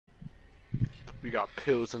We got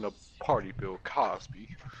pills in the party, Bill Cosby.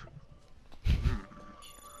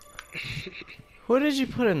 What did you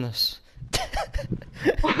put in this?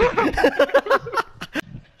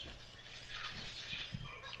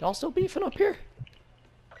 Y'all still beefing up here?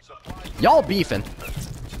 Y'all beefing?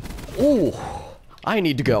 Ooh, I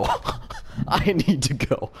need to go. I need to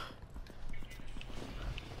go.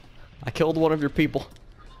 I killed one of your people.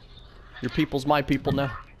 Your people's my people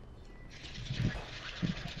now.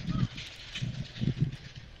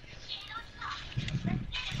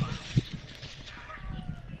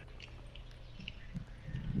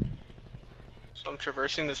 So I'm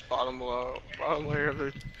traversing this bottom layer of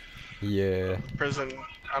the prison.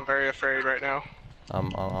 I'm very afraid right now.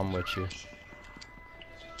 I'm with you.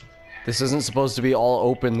 This isn't supposed to be all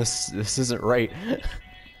open. This isn't right.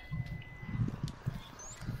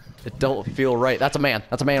 It don't feel right. That's a man.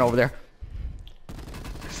 That's a man over there.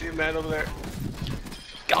 I see a man over there.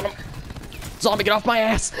 Got him. Zombie, get off my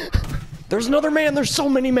ass. There's another man. There's so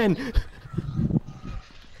many men.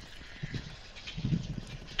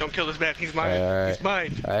 Don't kill this man. He's mine. Right. He's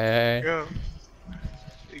mine. Hey. Go.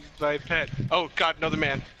 He's my pet. Oh God, another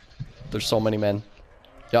man. There's so many men.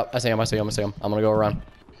 Yep, I see him. I see him. I see him. I'm gonna go around.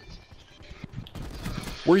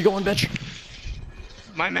 Where you going, bitch?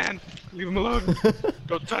 My man. Leave him alone.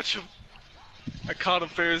 Don't touch him. I caught him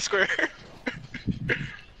fair and square. I'm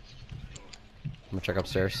gonna check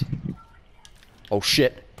upstairs. Oh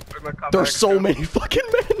shit. There's so many fucking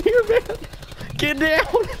men here, man. Get down.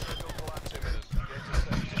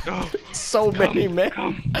 No. So many men.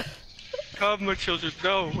 Come, my children.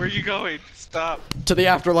 No, where are you going? Stop. To the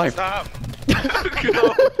afterlife. Stop. No, how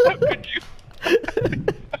could you?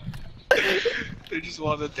 They just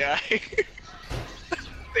want to die.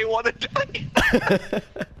 They want to die.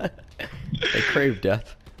 They crave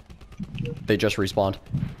death. They just respawned.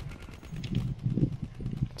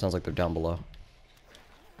 Sounds like they're down below.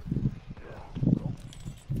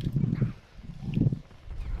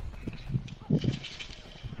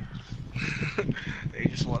 They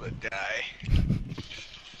just want to die.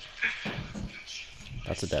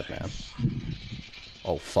 That's a dead man.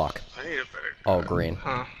 Oh fuck. I need a better. Oh, green.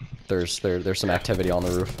 Huh. There's some activity on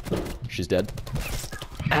the roof. She's dead.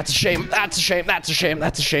 That's a shame. That's a shame. That's a shame.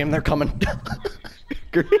 That's a shame. They're coming.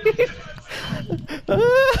 Green.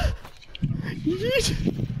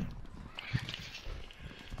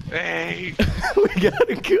 Hey. We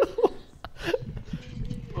gotta go.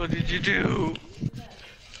 What did you do?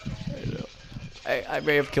 I know. I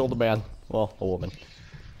may have killed a man. Well, a woman.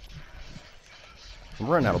 I'm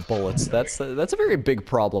running out of bullets. That's a very big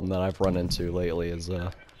problem that I've run into lately is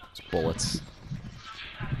bullets.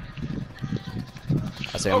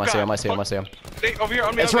 I see him, Oh, I see him, I see him, I see him. Hey, over here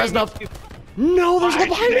on me. It's Reznov! No, there's one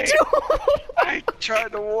behind me too! I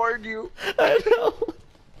tried to warn you. I know.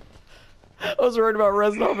 I was worried about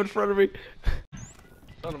Reznov in front of me.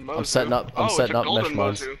 I'm setting up mesh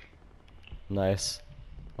mines. Nice.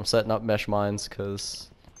 I'm setting up mesh mines cause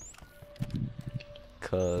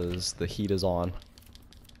the heat is on.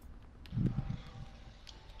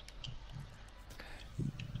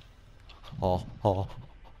 Oh. Oh,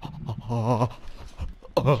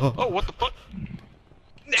 what the fuck?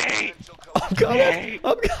 Hey! I'm coming! Hey!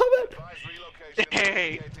 I'm coming!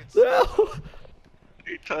 Hey! No!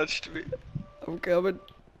 He touched me. I'm coming.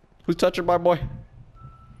 Who's touching my boy?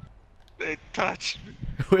 They touched me.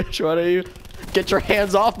 Which one are you? Get your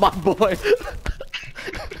hands off my boy!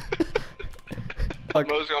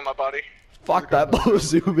 Mosey on my body. Fuck that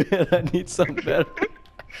Bozu, man. I need something better.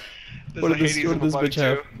 What did this bitch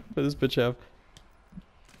have? What does this bitch have?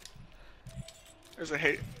 There's a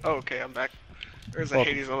Hades. Oh, okay, I'm back. There's a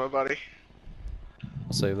Hades on my body.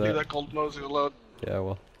 I'll save that. Leave that cold Mosey alone. Yeah,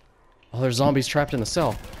 well. Oh, there's zombies trapped in the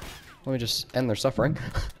cell. Let me just end their suffering.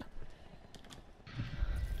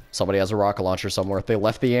 Somebody has a rocket launcher somewhere. They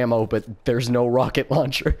left the ammo, but there's no rocket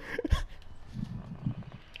launcher.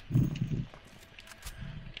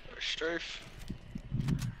 Strafe.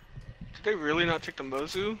 Did they really not take the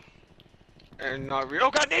Mozu? And not re-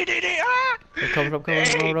 Oh god, nay! Ah! Come on.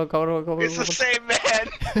 It's the same man!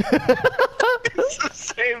 It's the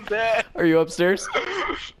same man! Are you upstairs?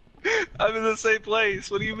 I'm in the same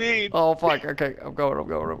place, what do you mean? Oh fuck, okay, I'm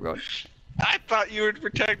going. I thought you would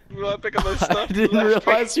protect me while I pick up my stuff. I didn't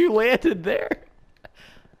realize you landed there.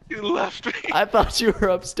 You left me. I thought you were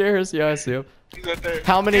upstairs. Yeah, I see him. He's right there.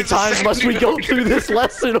 How many times must we go through this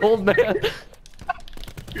lesson, old man?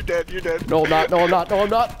 You're dead. No, I'm not.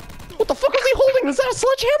 What the fuck is he holding? Is that a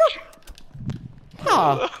sledgehammer?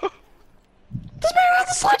 Huh. This man has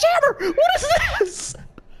a sledgehammer! What is this?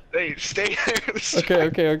 Hey, stay there. Okay.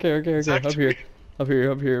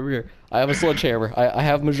 I'm here. I have a sledgehammer. I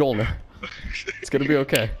have Mjolnir. It's gonna be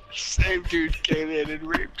okay. Same dude came in and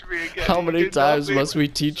raped me again. How many times must we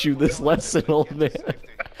teach you this lesson, old man?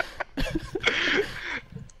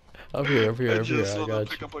 Up here, I got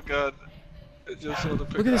pick you. up a gun. I just want to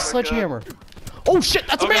pick Look at this up a sledgehammer. Oh shit,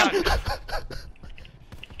 that's a man!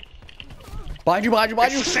 Behind you.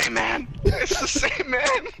 It's the same man! It's the same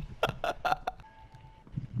man!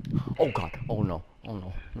 Oh god, oh no,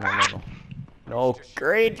 no. No,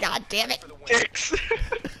 great, god damn it! Dicks!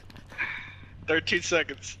 13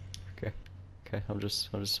 seconds. Okay, I'm just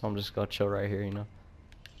gonna chill right here, you know?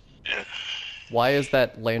 Why is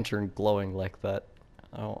that lantern glowing like that?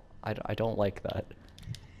 I don't like that.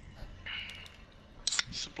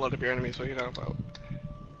 It's the blood of your enemies, what are you talking about?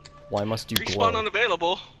 Why must you glow? Respawn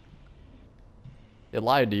unavailable. It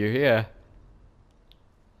lied to you, yeah.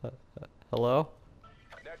 Hello?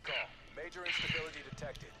 Net call. Major instability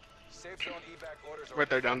detected. Safe zone evac orders are Right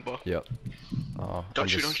there, down below. Yep. Oh, Don't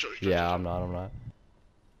shoot. Yeah, I'm not.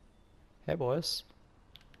 Hey, boys.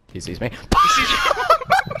 He sees me. He sees you.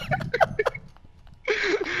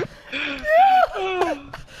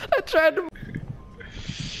 I tried to.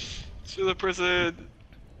 To the prison.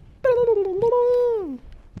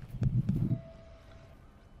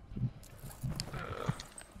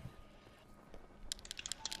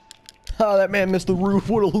 Oh, that man missed the roof.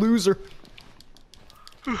 What a loser.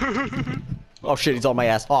 Oh shit, he's on my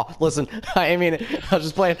ass. Oh, listen, I ain't mean it. I was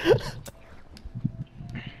just playing.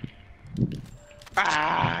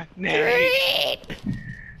 Ah, Nate.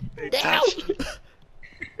 Down.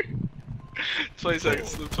 20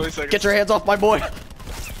 seconds. 20 seconds. Get your hands off my boy.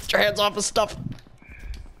 Get your hands off his stuff.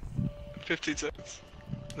 15 seconds.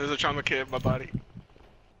 There's a trauma kit in my body.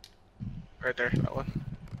 Right there, that one.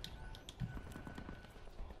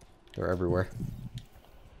 They're everywhere.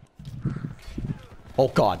 Oh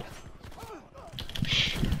god.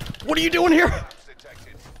 What are you doing here?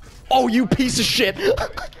 Oh, you piece of shit.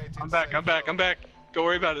 I'm back. Don't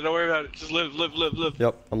worry about it. Just live.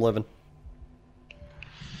 Yep, I'm living.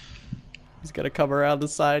 He's gonna come around the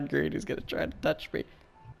side, Green. He's gonna try to touch me.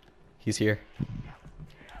 He's here.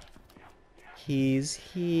 He's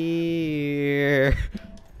here.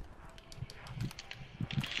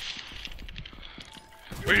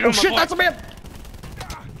 Oh shit, that's a man!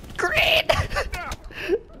 Green!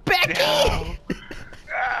 Becky!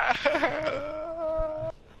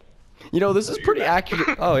 You know, this is pretty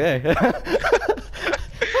accurate. Oh, yeah.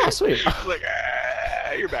 Oh, sweet. Like,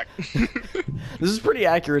 you're back. This is pretty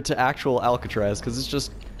accurate to actual Alcatraz, because it's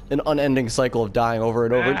just an unending cycle of dying over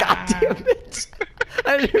and over. God damn it!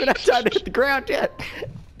 I didn't even have time to hit the ground yet.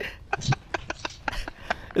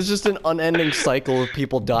 It's just an unending cycle of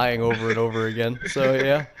people dying over and over again. So,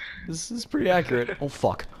 yeah. This is pretty accurate. Oh,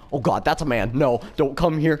 fuck. Oh, God, that's a man. No, don't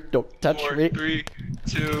come here. Don't touch 4, me. 3,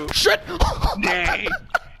 2... Shit! Nay!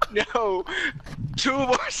 No! 2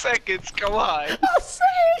 more seconds, come on! I'll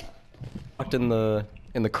say! Locked in the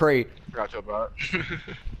crate. Forgot about it.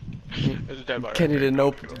 There's a dead body. Kenny didn't know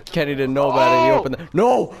about it. He opened the...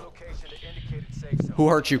 No! Who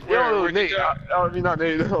hurt you? Yo, Nate. I mean, not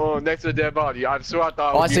Nate. Oh, next to the dead body. I swear I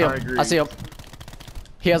thought. Oh, I see him. I see him.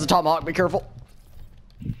 He has a tomahawk. Be careful.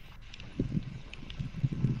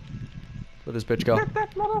 Where'd this bitch go?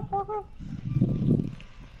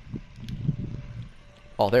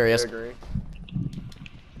 Oh, there he is.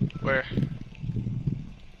 Where?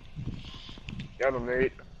 Got him,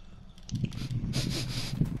 Nate.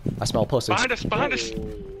 I smell pussy. Behind us!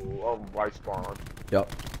 Oh, white spawn.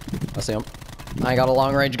 Yep. I see him. I ain't got a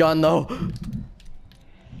long range gun though.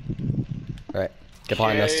 Alright, get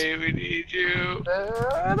behind us. Hey, we need you.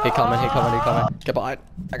 He coming. Get behind.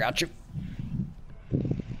 I got you.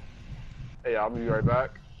 Hey, I'll be right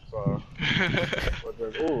back. So.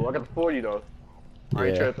 Ooh, I got the 40 though. I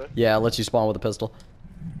ain't tripping. Yeah, it lets you spawn with a pistol.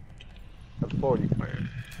 That's 40. Where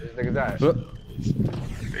this nigga's at?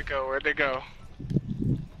 Where'd they go?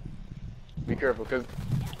 Be careful, cause.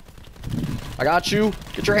 I got you.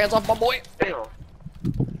 Get your hands off my boy. Damn.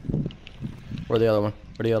 Where's the other one?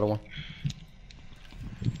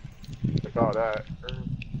 Look all that.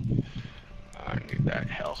 I need that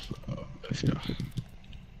health. Oh, let's go.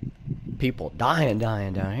 People dying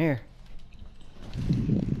down here.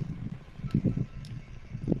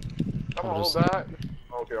 I'm gonna hold that.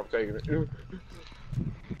 Okay, I'm taking it. Got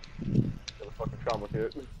a fucking trauma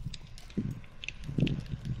kit.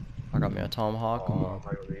 I got me a tomahawk. Oh, I'm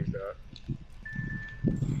not gonna need that.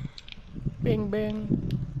 Bing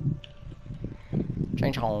bing.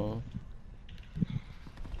 Change home.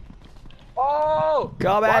 Oh!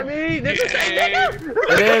 Come back. Me? This is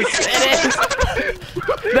it is.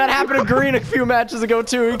 That happened to Green a few matches ago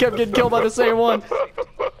too. He kept getting killed by the same one.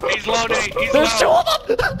 He's low, Nate. He's There's low.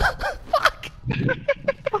 2 of them.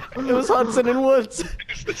 Hudson and Woods.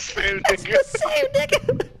 It's the same nigga. It's the same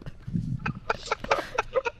nigga.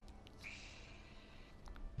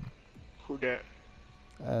 Who that?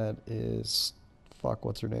 That is... Fuck,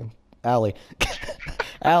 what's her name? Allie.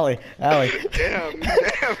 Allie. Damn.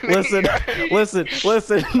 Listen.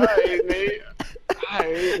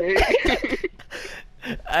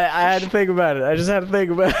 I had to think about it. I just had to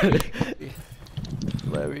think about it.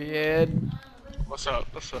 Let me in. What's up?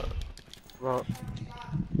 Well,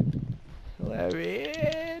 Let me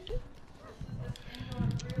in.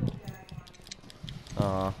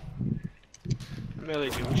 Melly,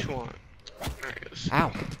 dude, what you want? There it is. Ow!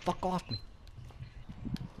 Fuck off me.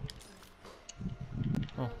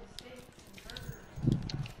 Oh.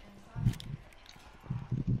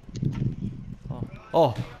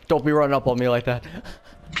 Oh, don't be running up on me like that.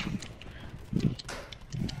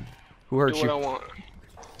 Who hurt you? Do what I want.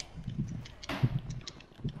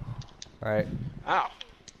 Alright. Ow.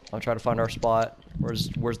 I'll try to find our spot. Where's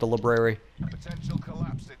the library? Potential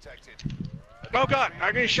collapse detected. Oh god,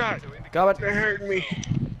 I get shot. Got it. They're hurting me.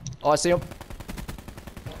 Oh, I see him.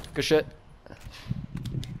 Good shit.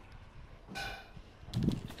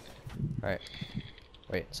 Alright.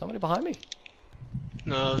 Wait, somebody behind me?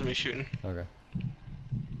 No, that was me shooting. Okay.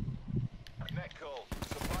 Net call.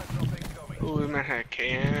 Supply drop incoming. Ooh, this man had a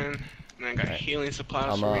can. Man got healing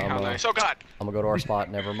supplies for me. How nice. Oh god! I'm gonna go to our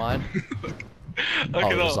spot, never mind. Look Oh, at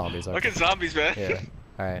there's those zombies. Okay. Look at zombies, man. Yeah.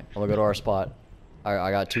 Alright, I'm gonna go to our spot.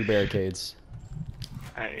 I got 2 barricades.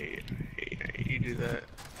 Hey, you do that.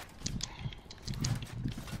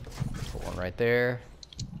 Put one right there.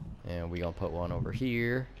 And we gonna put one over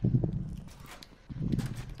here.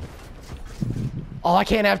 Oh, I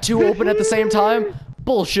can't have 2 open at the same time?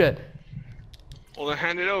 Bullshit. Well, then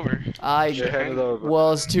hand it over. hand it over.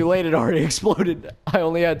 Well, it's too late. It already exploded. I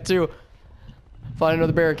only had 2. Find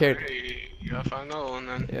another barricade. Hey, you gotta find another one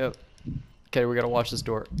then. Yep. Okay, we gotta watch this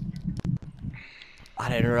door. I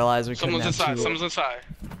didn't realize we couldn't have 2. Someone's inside.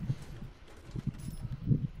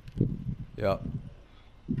 Yep.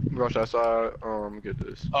 rush outside. Get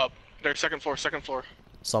this. Up. They're second floor.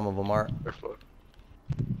 Some of them are. Third floor.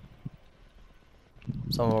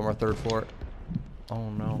 Some of them are 3rd floor. Oh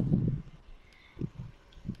no.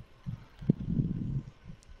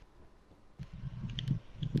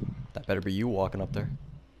 That better be you walking up there.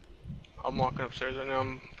 I'm walking upstairs right now.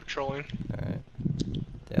 I'm patrolling. Alright.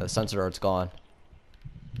 Yeah, the sensor art's gone.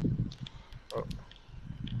 Oh.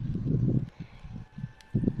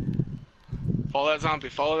 Follow that zombie.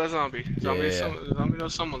 Zombie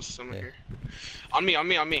knows someone's here. On me.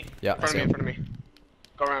 Yeah, In front of me.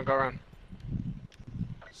 Go around.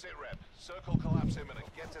 Sit rep. Circle collapse imminent.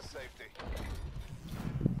 Get to safety.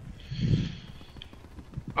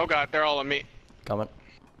 Oh god, they're all on me. Coming.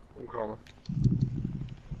 I'm calling.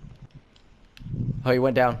 Oh, he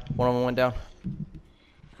went down. One of them went down.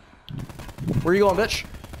 Where you going, bitch?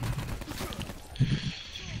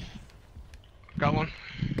 Got one.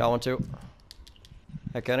 Got one too.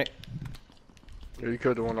 Hey, Kenny. Yeah, you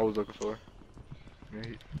killed the one I was looking for. Yeah,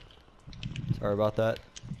 Sorry about that.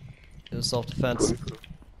 It was self-defense.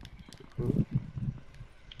 Cool.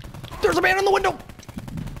 There's a man in the window!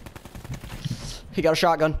 He got a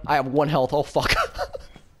shotgun. I have 1 health. Oh, fuck.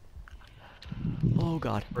 Oh,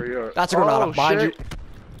 God. Where you at? That's a granada. Behind you.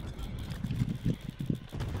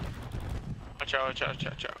 Watch out.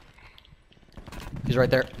 He's right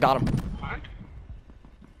there. Got him. Behind?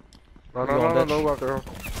 No, out there.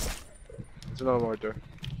 There's another one right there.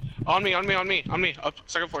 On me. Up.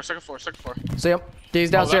 Second floor. See him?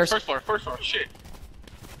 He's downstairs. First floor. Shit.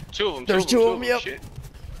 2 of them. There's two of them, yep. Shit.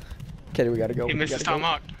 Kenny, we gotta go. He missed his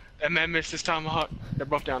tomahawk. That man missed his tomahawk. They're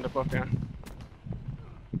both down.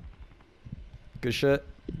 Good shit.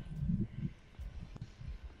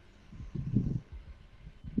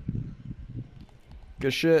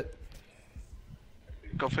 Good shit.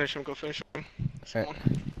 Go finish him. Alright. Someone.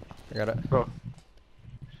 I got it. Bro.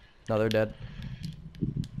 No, they're dead.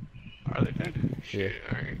 Are they dead? Yeah. Shit,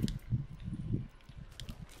 alright.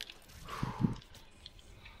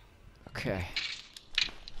 Okay.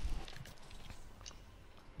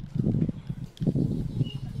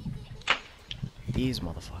 These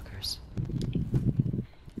motherfuckers.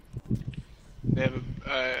 They have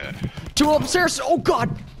 2 upstairs! Oh,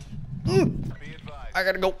 God! Be advised. I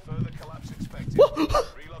gotta go. Further collapse expected. Woo!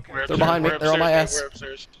 Relocate. They're behind me. They're on my ass. We're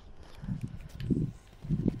upstairs.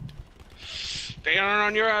 They aren't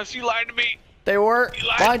on your ass. You lied to me. They were. You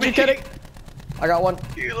lied Behind to you, me. Kenny. I got one.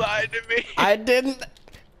 You lied to me. I didn't.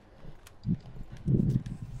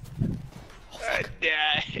 I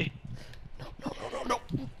died. No.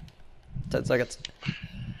 10 seconds.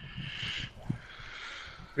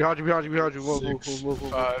 Behind you. Move.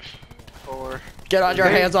 5, 4. Get on your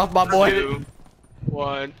hands off my boy. 2,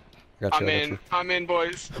 1. Got you, I'm in. I'm in,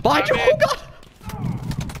 boys. Behind you!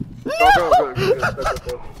 Oh god!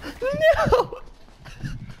 Go. No!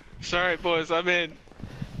 It's alright, boys. I'm in.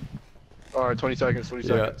 Alright, 20 seconds, 20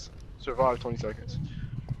 seconds. Survive 20 seconds.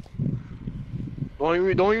 Don't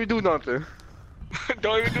even do nothing.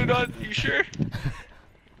 Don't even do nothing. You sure?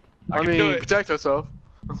 I can do mean, it. protect yourself.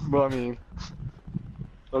 But I mean,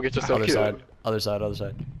 don't get yourself killed. Other side.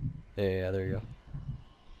 Yeah, there you go.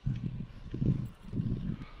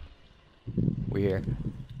 We here.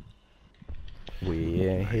 We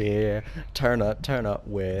in here. Turn up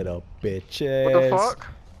with a bitches. What the fuck?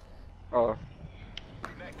 Oh.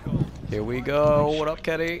 Here we go. What up,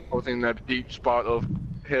 Kenny? I was in that deep spot of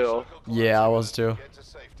hill. Yeah, I was too.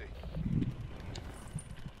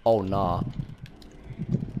 Oh nah.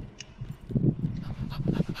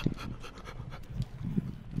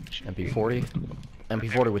 MP40.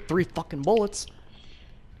 MP40 with 3 fucking bullets.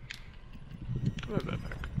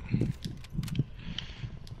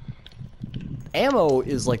 Ammo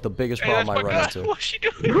is like the biggest problem I run into. What's she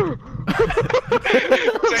doing? Take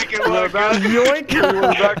it With the back, Yoink! with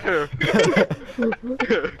the back here.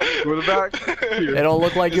 With the back here. They don't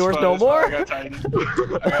look like yours no more. I got tight.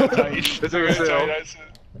 It's in the cell.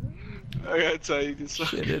 I got tight.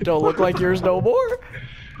 Shit, it don't look like yours no more.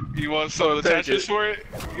 You want some attachments for it?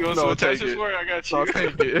 You want some attachments for it? I got you. I'll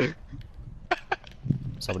take it.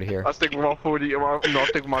 Somebody here. I'll stick with my 40, I'll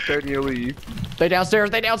stick with my 30 and leave. They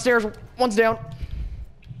downstairs. One's down.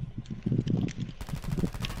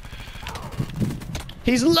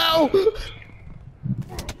 He's low.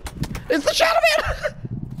 It's the Shadow Man.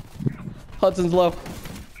 Hudson's low.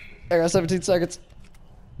 I got 17 seconds.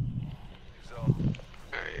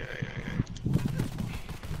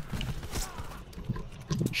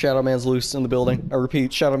 Shadow Man's loose in the building. I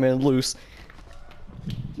repeat, Shadow Man loose.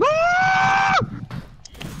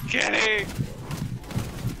 Kenny!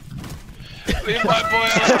 Leave my boy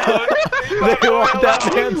alone! They want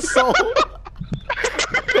that man's soul.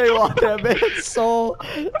 They want that man's soul.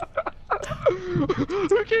 You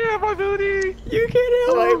can't have my booty! You can't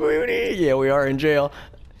have my booty! Yeah, we are in jail.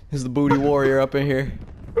 There's the booty warrior up in here.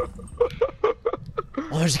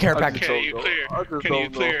 Oh, there's a care package. Kenny, you clear. Kenny, you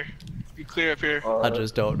clear. You clear up here. I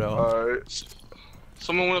just don't know. Alright.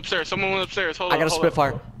 Someone went upstairs. Hold on. I got a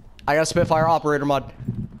Spitfire. I got a Spitfire operator mod.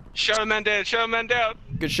 Shut a man dead. Shut a man down.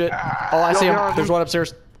 Good shit. Oh, I see him. There's one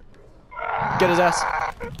upstairs. Get his ass.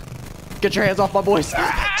 Get your hands off my boys.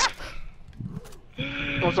 I'm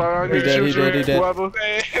sorry, I need to shoot you. He dead. Whoever.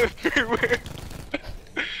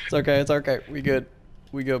 It's okay. We good,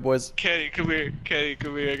 boys. Kenny, come here. I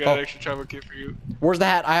got an extra travel kit for you. Where's the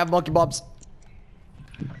hat? I have monkey bobs.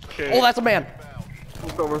 Kenny. Oh, that's a man.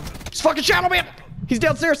 It's fucking Shadow Man. He's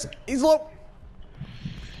downstairs. He's low.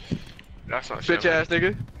 That's not Bitch ass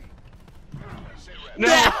nigga. No!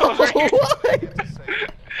 What?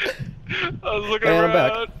 I was looking And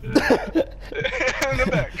around. I'm back. And I'm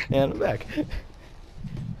back. And I'm back.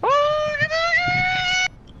 Oh,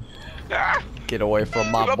 Get away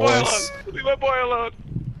from my boys. Leave my boy alone.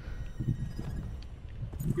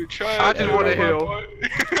 We're trying. I just want to heal.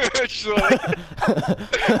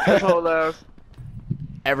 His whole ass.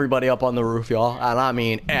 Everybody up on the roof, y'all. And I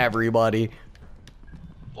mean everybody.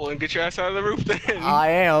 Well, then get your ass out of the roof then. I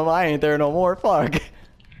am. I ain't there no more. Fuck.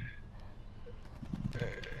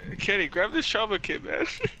 Kenny, grab this travel kit, man.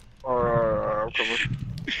 I'm coming.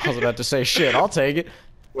 I was about to say shit. I'll take it.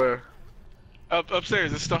 Where?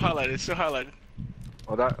 Upstairs. It's still highlighted.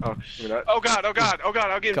 Oh, that. Oh, give me that. Oh god. I'm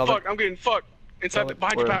getting fucked. Inside the,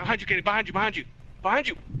 behind you, Kenny. Behind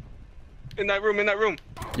you. In that room.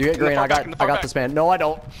 You get green. I got this man. No, I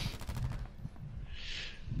don't.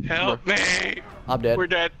 Help me. I'm dead. We're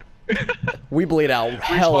dead. We bleed out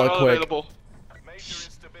hella Respawn quick. unavailable.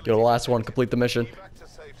 Go to the last one. Complete the mission.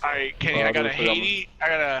 Alright, Kenny, I got a Haiti.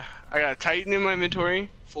 I got a Titan in my inventory,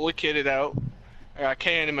 fully kitted out. I got a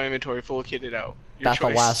KN in my inventory, fully kitted out. That's the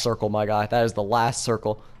last circle, my guy. That is the last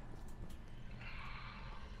circle.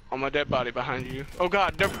 On my dead body behind you. Oh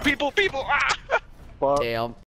god, there are people! Ah! Fuck. Damn.